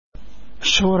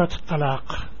سورة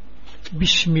الطلاق.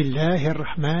 بسم الله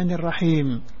الرحمن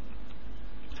الرحيم.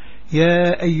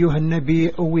 يا أيها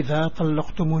النبي إذا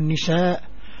طلقتم النساء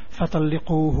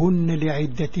فطلقوهن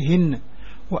لعدتهن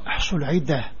وأحصوا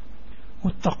العدة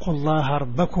واتقوا الله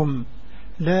ربكم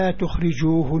لا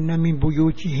تخرجوهن من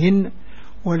بيوتهن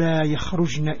ولا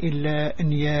يخرجن إلا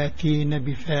أن ياتين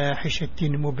بفاحشة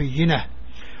مبينة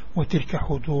وتلك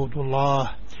حدود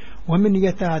الله ومن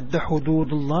يتعد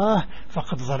حدود الله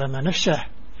فقد ظلم نفسه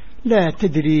لا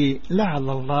تدري لعل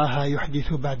الله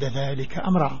يحدث بعد ذلك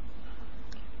أمرا.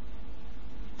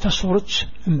 تصورت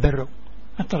مبرو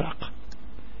أطلاق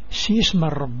سيسمى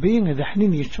الربي إذا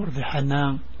حنين يتشور ذي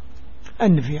حنان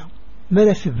أنفيا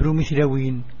ملا ثبرو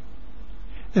مثلوين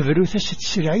ثبرو ثست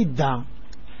السرعيدة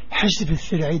حسب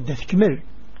السرعيدة تكمل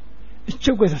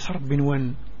التوقذ رب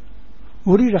وان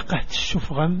ورير قهت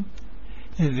السفغم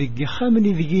ذي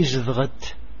خامني ذي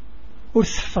زدغت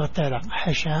ورثفغت على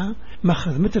حشا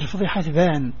ماخذ متر فضيحة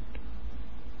بان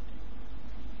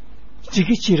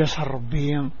تجيتي راس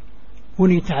الربي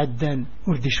ونيتعدان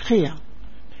وردشقية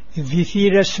ذي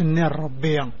ثيرا سنة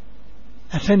الربي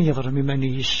أثني يضرب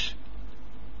ممانيس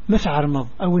ما تعرمض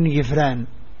أو يفران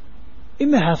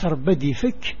إما هذا ربدي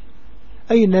فك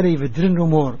أي نري بدرن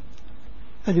الأمور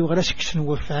هذه وغلاسك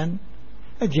سنوفان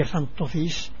أدي فان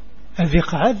الطفيس هذه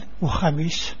قعد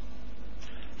وخميس.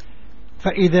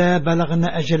 فإذا بلغن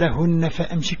أجلهن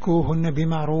فأمسكوهن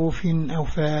بمعروف أو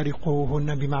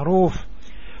فارقوهن بمعروف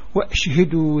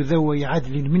وأشهدوا ذوي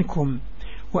عدل منكم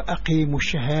وأقيموا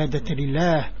الشهادة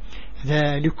لله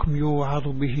ذلكم يوعظ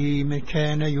به من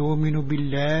كان يؤمن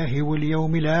بالله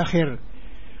واليوم الآخر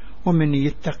ومن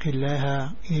يتق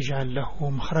الله يجعل له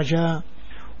مخرجا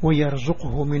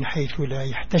ويرزقه من حيث لا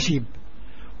يحتسب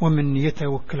ومن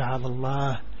يتوكل على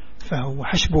الله فهو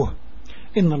حسبه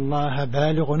إن الله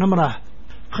بالغ أمره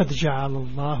قد جعل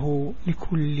الله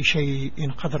لكل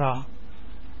شيء قدرا.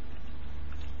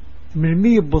 من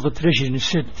مي بضت رجل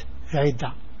نسد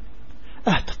العدة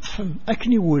تطفم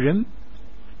أكني ولم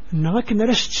إنك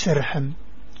نرست سرحم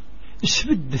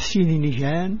اسفد السين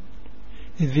نيان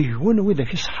ذي هون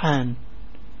وذاك صحان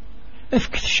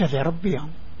أفكت الشذي ربي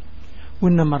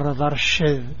وإن مرة دار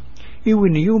الشذ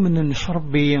إيوين يوم من النصر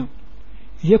ربي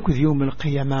يكذ يوم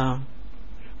القيامة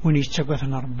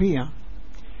ونيتشبثنا ربي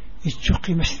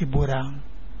يتشقي مسلبورا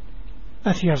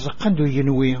أثير زقندو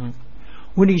ينوي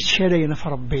ونيتشالي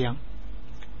نفر ربي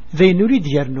ذي نريد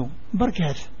يرنو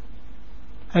بركات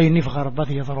أي نفغر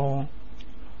بضي يضرو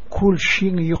كل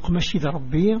شيء يقمس إذا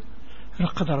ربي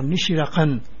القدر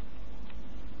نشرقا.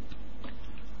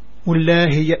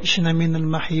 والله يأسن من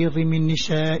المحيض من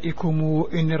نسائكم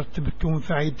إن ارتبتم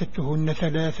فعدتهن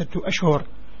 3 أشهر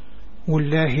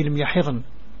والله لم يحضن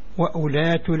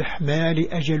وأولاة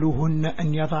الأحمال أجلهن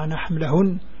أن يضعن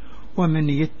حملهن ومن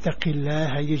يتق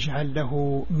الله يجعل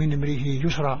له من أمره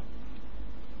يسرا.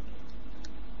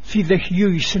 في ذاك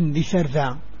يسن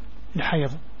لثرذا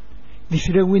الحيض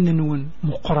لثلوين نون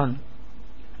مقرن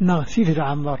نغثي ذي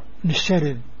العمر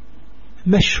نسرد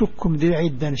ما الشكم ذي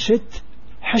عدة 6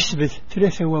 حسبت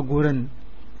 3 وقورن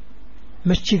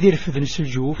ما تذير في ذنس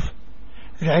الجوف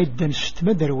العدة 6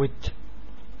 مدروت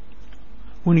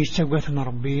ونيتقوثنا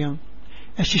ربيا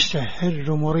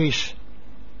أسيستهر مريس.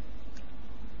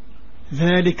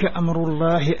 ذلك أمر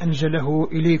الله أنزله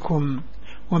إليكم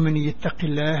ومن يتق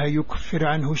الله يكفر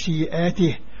عنه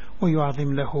سيئاته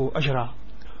ويعظم له أجرا.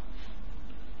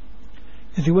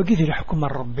 ذي وقذ الحكم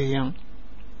الربيا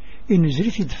إن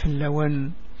زريت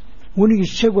دفلوان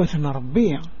ونيتقوثنا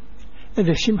ربيا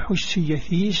هذا سمحوا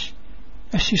السياثيس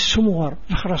أسي السمغر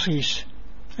الخرصيس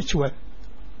أتواب.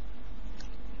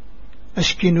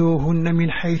 أسكنوهن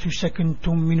من حيث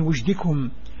سكنتم من وجدكم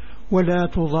ولا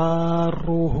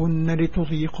تضاروهن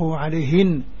لتضيقوا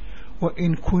عليهن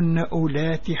وإن كن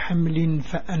أولات حمل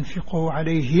فأنفقوا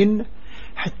عليهن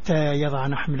حتى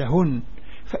يضعن حملهن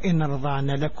فإن رضعن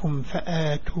لكم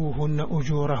فآتوهن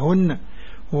أجورهن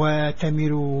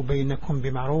واتمروا بينكم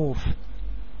بمعروف.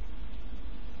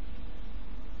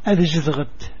 هذا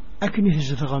زدغت أكنه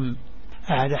زدغم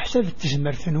على حساب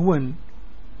التزمر ثنوان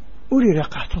أولي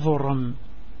رقع تضرم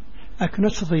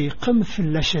أكنت ضيقم في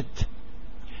اللشت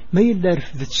ما يلا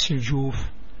رفضت السلجوف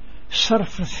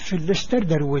صرف في اللستر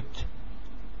دروت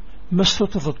ما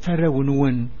استطضت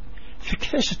تراونون في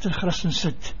كثاسة الخرس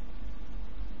نسد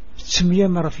تسمية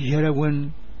مرة في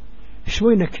هراون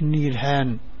شوينك الني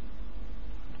الهان.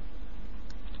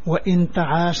 وإن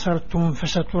تعاسرتم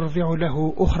فسترضع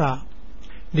له أخرى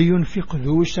لينفق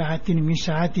ذو سعة من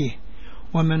سعته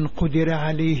ومن قدر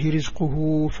عليه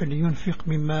رزقه فلينفق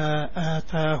مما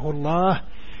آتاه الله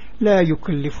لا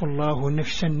يكلف الله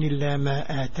نفسا إلا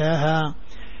ما آتاها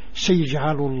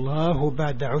سيجعل الله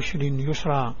بعد عسر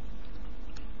يسرا.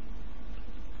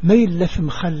 ما يلف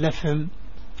مخلف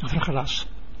فرق العصر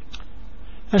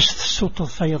الصوت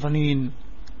الثيضنين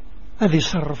هذا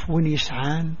يصرف وين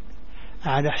يسعان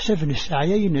على حساب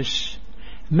نسعي ينس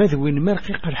مذوين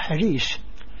مرقق الحريس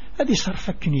هذا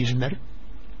يصرفك يزمر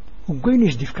وقوين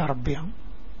يزدفك ربي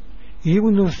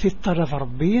يونو في الطرف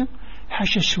ربي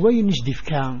حاشا سوين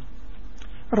يزدفك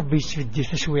ربي يسفدي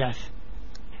تسويعث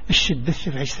الشدة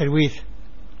في ثرويث.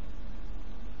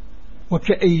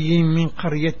 وكأي من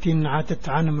قرية عتت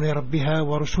عن أمر ربها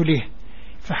ورسله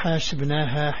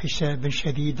فحاسبناها حسابا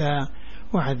شديدا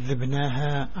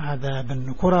وعذبناها عذابا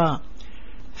نكرا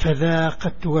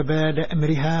فذاقت وبال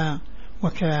أمرها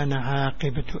وكان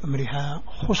عاقبة أمرها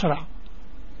خسرا.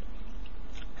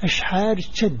 أشحار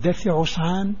تشد في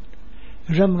عصان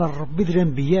رمل الرب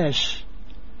ذرن بياس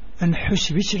أن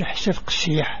حس بسر حساب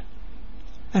قسيح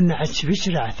أن عتس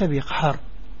بسر عتب يقحر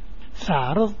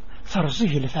فعرض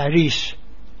فرزه لفعريس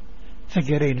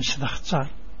فقرين صدختصار.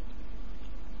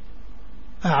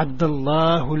 أعد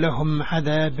الله لهم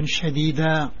عذابا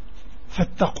شديدا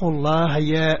فاتقوا الله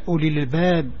يا أولي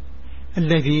الباب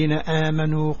الذين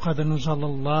آمنوا قد نزل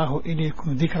الله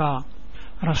إليكم ذكرا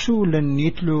رسولا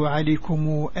يتلو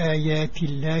عليكم آيات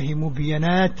الله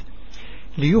مبينات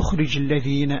ليخرج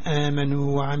الذين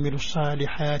آمنوا وعملوا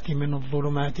الصالحات من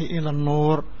الظلمات إلى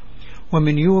النور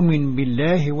ومن يؤمن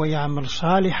بالله ويعمل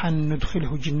صالحا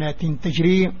ندخله جنات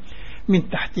تجري من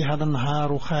تحتها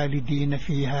الأنهار خالدين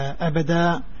فيها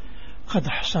أبدا قد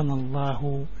أحسن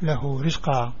الله له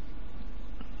رزقا.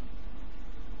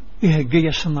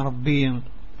 إهجيس ربي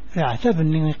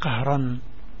اعتبني قهرا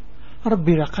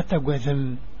ربي لقد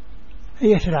وذم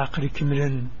يثرع عقلي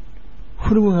كملا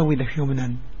خلونا وذك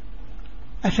يمنا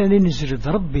أثني نزرد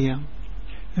ربي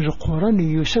القرآن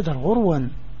يسدر غروا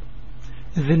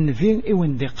ذنفين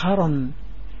إوان دقارا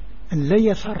أن لا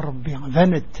يثر ربي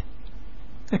ذنت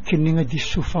أكني غدي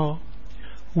السفا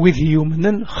وذي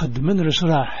يمنا خدما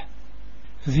رسراح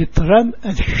ذي طرام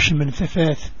أذكش من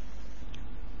ثفاث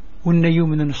وأن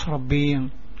يومنا نصربي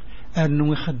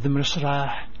أنه يخدم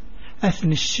رسراح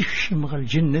أثني السكش مغ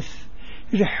الجنث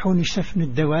رحوني سفن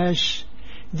الدواس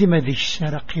ديما ذي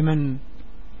السارق من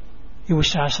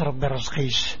يوسع ربي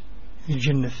رزقيس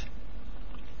الجنث.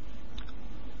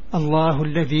 الله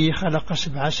الذي خلق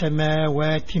 7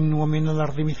 سماوات ومن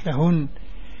الأرض مثلهن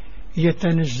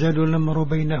يتنزل الأمر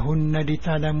بينهن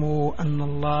لتعلموا أن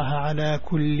الله على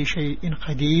كل شيء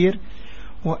قدير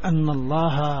وأن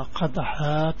الله قد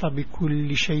أحاط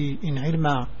بكل شيء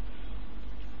علما.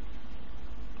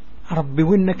 ربي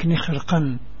وإنك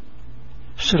نخلقا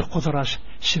سر قدرس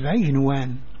 7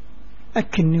 نوان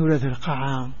أكني ولد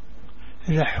القاعة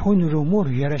لحون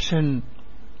الأمور يرسن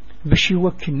باش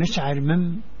يوكل نسعى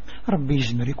المم ربي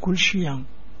يزمري كل شيء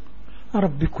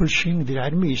ربي كل شيء ذي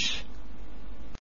العرميس